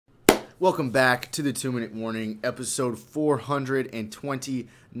Welcome back to the 2-Minute Warning, episode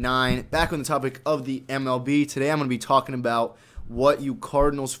 429. Back on the topic of the MLB. Today I'm going to be talking about what you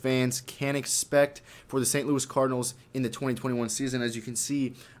Cardinals fans can expect for the St. Louis Cardinals in the 2021 season. As you can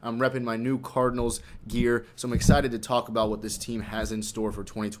see, I'm repping my new Cardinals gear, so I'm excited to talk about what this team has in store for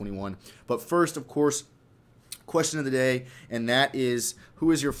 2021. But first, of course, question of the day, and that is, who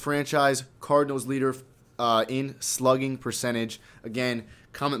is your franchise Cardinals leader in slugging percentage? Again,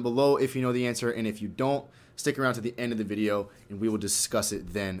 comment below if you know the answer, and if you don't, stick around to the end of the video and we will discuss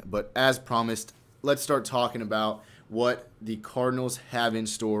it then. But as promised, let's start talking about what the Cardinals have in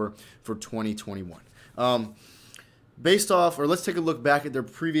store for 2021. Let's take a look back at their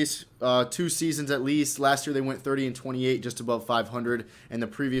previous two seasons at least. Last year they went 30-28, just above 500, and the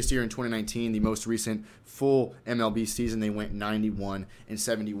previous year in 2019, the most recent full MLB season, they went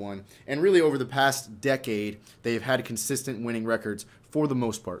 91-71. And really over the past decade, they've had consistent winning records for the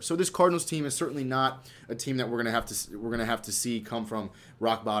most part. So this Cardinals team is certainly not a team that we're gonna have to see come from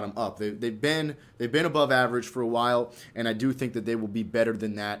rock bottom up. They've been above average for a while, and I do think that they will be better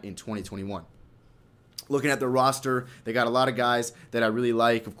than that in 2021. Looking at the roster, they got a lot of guys that I really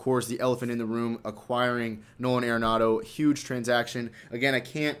like. Of course, the elephant in the room, acquiring Nolan Arenado, huge transaction. Again, I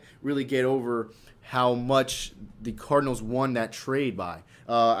can't really get over how much the Cardinals won that trade by.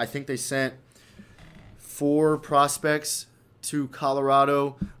 I think they sent 4 prospects to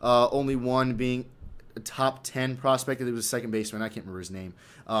Colorado, only one being a top 10 prospect. It was a second baseman. I can't remember his name.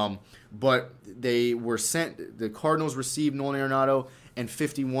 But they were sent. The Cardinals received Nolan Arenado and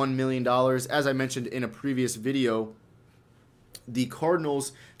 $51 million. As I mentioned in a previous video, the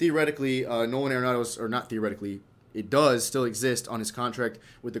Cardinals, theoretically, Nolan Arenado's, or not theoretically, it does still exist on his contract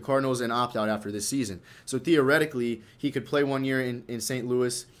with the Cardinals and opt out after this season. So theoretically, he could play 1 year in St.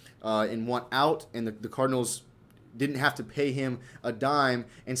 Louis and want out, and the Cardinals didn't have to pay him a dime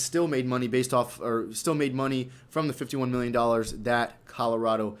and still made money still made money from the $51 million that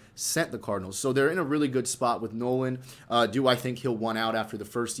Colorado sent the Cardinals. So they're in a really good spot with Nolan. Do I think he'll want out after the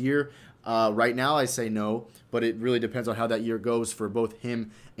first year? Right now I say no, but it really depends on how that year goes for both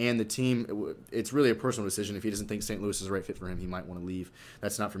him and the team. It's really a personal decision. If he doesn't think St. Louis is the right fit for him, he might want to leave.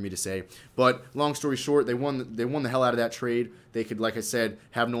 That's not for me to say. But long story short, they won the hell out of that trade. They could, like I said,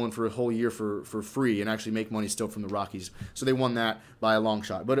 have Nolan for a whole year for free and actually make money still from the Rockies. So they won that by a long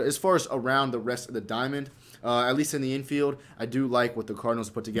shot. But as far as around the rest of the diamond, at least in the infield, I do like what the Cardinals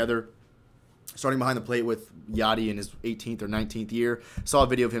put together. Starting behind the plate with Yadi in his 18th or 19th year. Saw a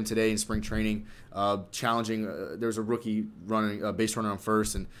video of him today in spring training challenging. There was a rookie running base runner on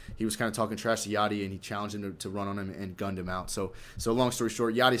first, and he was kind of talking trash to Yadi, and he challenged him to run on him and gunned him out. So long story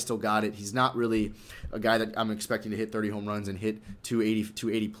short, Yadi still got it. He's not really a guy that I'm expecting to hit 30 home runs and hit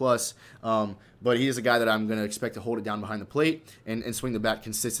 280 plus. But he is a guy that I'm going to expect to hold it down behind the plate and swing the bat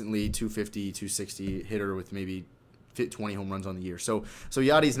consistently, 250, 260 hitter with maybe 20 home runs on the year. So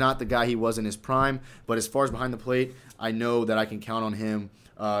Yadi's not the guy he was in his prime, but as far as behind the plate, I know that I can count on him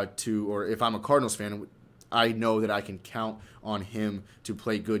or if I'm a Cardinals fan, I know that I can count on him to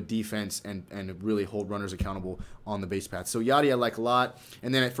play good defense and really hold runners accountable on the base path. So Yadi I like a lot.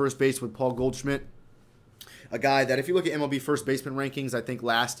 And then at first base with Paul Goldschmidt, a guy that if you look at MLB first baseman rankings, I think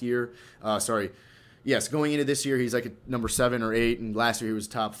going into this year, he's like a number 7 or 8, and last year he was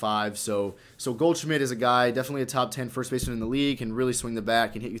top 5. So Goldschmidt is a guy, definitely a top 10 first baseman in the league, can really swing the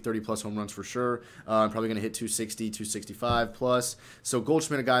bat, can hit you 30-plus home runs for sure. Probably going to hit 260, 265 plus. So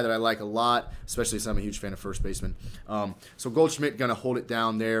Goldschmidt, a guy that I like a lot, especially since I'm a huge fan of first baseman. So Goldschmidt going to hold it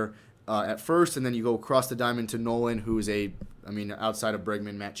down there at first, and then you go across the diamond to Nolan, who is outside of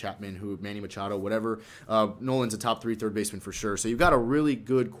Bregman, Matt Chapman, Manny Machado, whatever, Nolan's a top 3 third baseman for sure. So you've got a really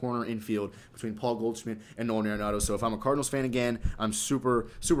good corner infield between Paul Goldschmidt and Nolan Arenado. So if I'm a Cardinals fan again, I'm super,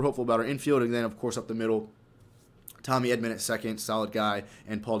 super hopeful about our infield. And then, of course, up the middle, Tommy Edman at second, solid guy,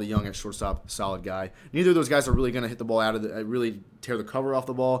 and Paul DeJong at shortstop, solid guy. Neither of those guys are really going to hit the ball out of really tear the cover off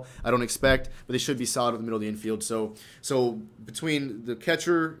the ball, I don't expect, but they should be solid in the middle of the infield. So between the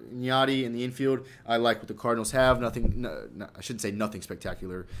catcher, Yadi, and the infield, I like what the Cardinals have. I shouldn't say nothing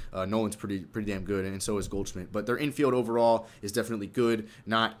spectacular. Nolan's pretty damn good, and so is Goldschmidt. But their infield overall is definitely good,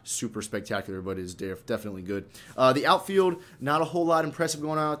 not super spectacular, but is definitely good. The outfield, not a whole lot impressive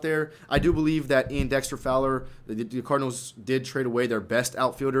going on out there. I do believe that in Dexter Fowler, the Cardinals did trade away their best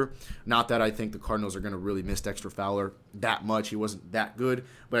outfielder. Not that I think the Cardinals are going to really miss Dexter Fowler that much. He wasn't that good,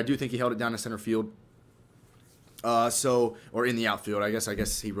 but I do think he held it down to center field. Or in the outfield. I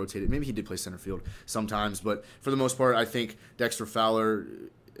guess he rotated. Maybe he did play center field sometimes, but for the most part, I think Dexter Fowler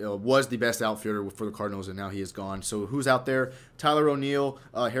was the best outfielder for the Cardinals, and now he is gone. So who's out there? Tyler O'Neill,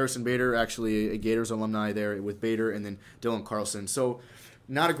 Harrison Bader, actually a Gators alumni there with Bader, and then Dylan Carlson. So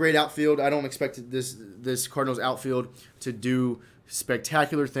not a great outfield. I don't expect this Cardinals outfield to do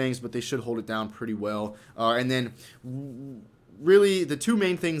spectacular things, but they should hold it down pretty well. And then really the two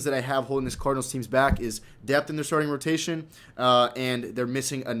main things that I have holding this Cardinals teams back is depth in their starting rotation, and they're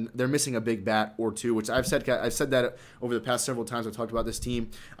missing a big bat or two, which I've said that over the past several times I've talked about this team.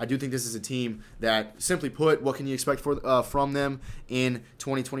 I do think this is a team that, simply put, what can you expect from them in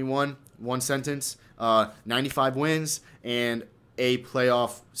 2021? One sentence: 95 wins and a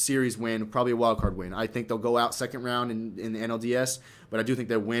playoff series win, probably a wild card win. I think they'll go out second round in the NLDS, but I do think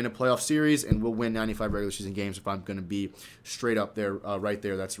they'll win a playoff series and will win 95 regular season games if I'm going to be straight up there, right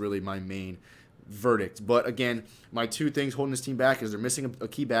there. That's really my main verdict. But again, my two things holding this team back is they're missing a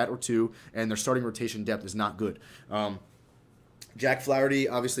key bat or two, and their starting rotation depth is not good. Jack Flaherty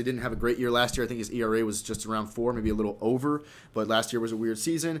obviously didn't have a great year last year. I think his ERA was just around 4, maybe a little over, but last year was a weird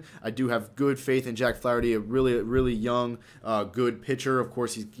season. I do have good faith in Jack Flaherty, a really young, good pitcher. Of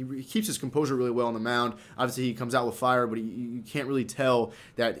course, he keeps his composure really well on the mound. Obviously, he comes out with fire, but you can't really tell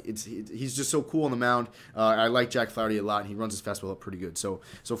that he's just so cool on the mound. I like Jack Flaherty a lot, and he runs his fastball up pretty good. So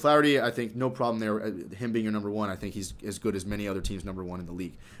Flaherty, I think no problem there. Him being your number one, I think he's as good as many other teams' number one in the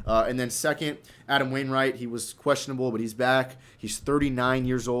league. And then second, Adam Wainwright. He was questionable, but he's back. He's 39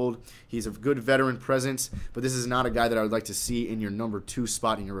 years old. He's a good veteran presence, but this is not a guy that I would like to see in your number 2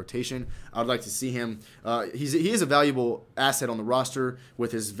 spot in your rotation. I would like to see him. He is a valuable asset on the roster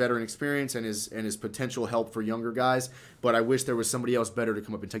with his veteran experience and his potential help for younger guys, but I wish there was somebody else better to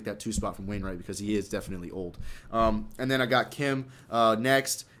come up and take that 2 spot from Wainwright, because he is definitely old. And then I got Kim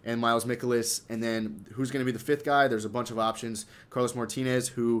next, and Miles Mikolas, and then who's going to be the 5th guy? There's a bunch of options. Carlos Martinez,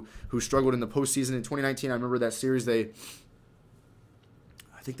 who struggled in the postseason in 2019. I remember that series I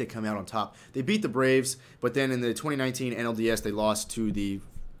think they come out on top. They beat the Braves, but then in the 2019 NLDS, they lost to the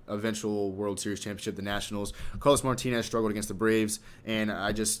eventual World Series championship, the Nationals. Carlos Martinez struggled against the Braves, and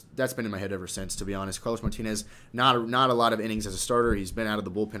that's been in my head ever since, to be honest. Carlos Martinez, not a lot of innings as a starter. He's been out of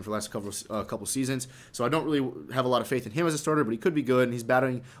the bullpen for the last couple seasons, so I don't really have a lot of faith in him as a starter, but he could be good, and he's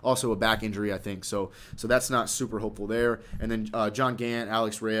battling also a back injury, I think. So that's not super hopeful there. And then John Gant,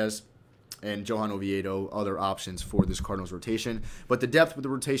 Alex Reyes, and Johan Oviedo, other options for this Cardinals rotation. But the depth of the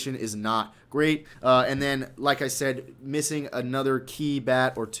rotation is not great. And then, like I said, missing another key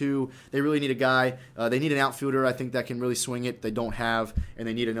bat or two. They really need a guy. They need an outfielder, I think, that can really swing it. They don't have, and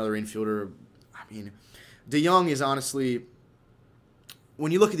they need another infielder. I mean, DeYoung is honestly,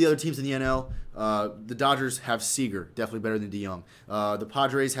 when you look at the other teams in the NL, the Dodgers have Seager, definitely better than DeYoung. The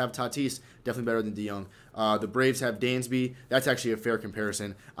Padres have Tatis, definitely better than DeYoung. The Braves have Dansby. That's actually a fair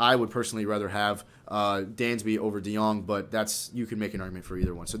comparison. I would personally rather have Dansby over DeYoung, but you can make an argument for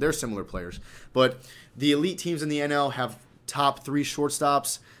either one. So they're similar players. But the elite teams in the NL have top 3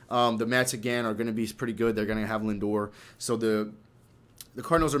 shortstops. The Mets, again, are going to be pretty good. They're going to have Lindor. So the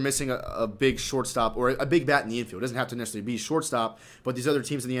Cardinals are missing a big shortstop or a big bat in the infield. It doesn't have to necessarily be shortstop, but these other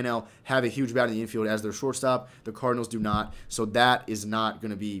teams in the NL have a huge bat in the infield as their shortstop. The Cardinals do not, so that is not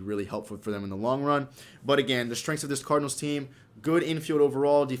going to be really helpful for them in the long run. But again, the strengths of this Cardinals team: good infield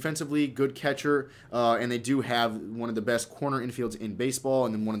overall, defensively, good catcher, and they do have one of the best corner infields in baseball,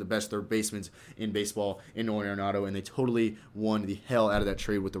 and then one of the best third basemen in baseball in Nolan Arenado, and they totally won the hell out of that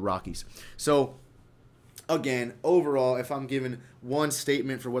trade with the Rockies. So again, overall, if I'm given one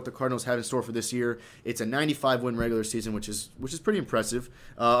statement for what the Cardinals have in store for this year, it's a 95-win regular season, which is pretty impressive.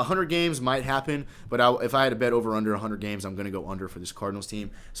 100 games might happen, but if I had to bet over under 100 games, I'm going to go under for this Cardinals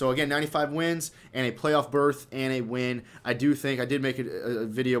team. So again, 95 wins and a playoff berth and a win. I did make a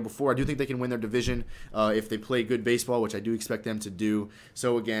video before. I do think they can win their division if they play good baseball, which I do expect them to do.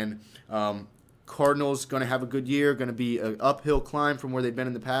 So again, Cardinals going to have a good year, going to be an uphill climb from where they've been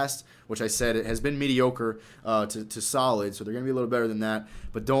in the past, which I said it has been mediocre to solid, so they're going to be a little better than that.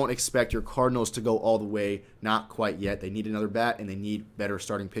 But don't expect your Cardinals to go all the way, not quite yet. They need another bat, and they need better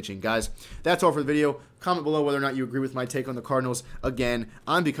starting pitching. Guys, that's all for the video. Comment below whether or not you agree with my take on the Cardinals. Again,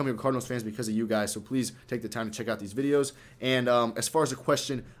 I'm becoming a Cardinals fan because of you guys, so please take the time to check out these videos. And as far as the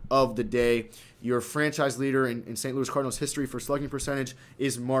question of the day, your franchise leader in St. Louis Cardinals history for slugging percentage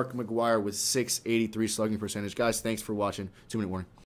is Mark McGwire with .683 slugging percentage. Guys, thanks for watching. 2-minute warning.